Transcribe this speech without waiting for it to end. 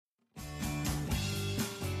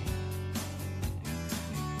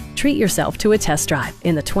Treat yourself to a test drive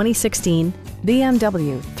in the 2016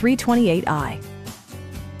 BMW 328i.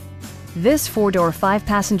 This four-door,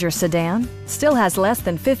 five-passenger sedan still has less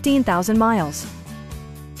than 15,000 miles.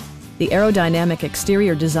 The aerodynamic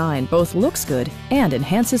exterior design both looks good and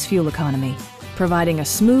enhances fuel economy, providing a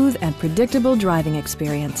smooth and predictable driving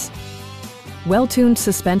experience. Well-tuned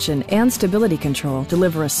suspension and stability control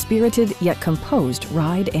deliver a spirited yet composed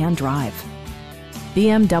ride and drive.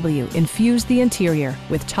 BMW infused the interior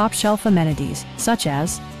with top-shelf amenities such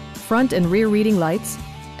as front and rear reading lights,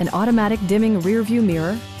 an automatic dimming rear-view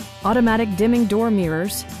mirror, automatic dimming door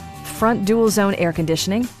mirrors, front dual-zone air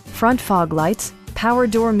conditioning, front fog lights, power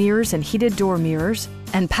door mirrors and heated door mirrors,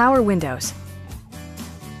 and power windows.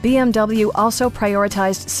 BMW also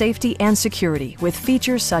prioritized safety and security with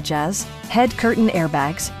features such as head curtain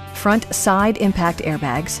airbags, front side impact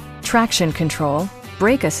airbags, traction control,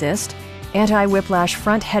 brake assist, anti-whiplash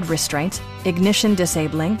front head restraints, ignition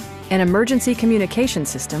disabling, an emergency communication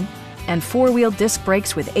system, and four-wheel disc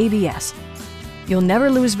brakes with ABS. You'll never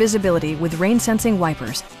lose visibility with rain-sensing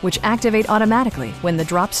wipers, which activate automatically when the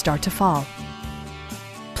drops start to fall.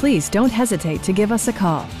 Please don't hesitate to give us a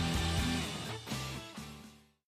call.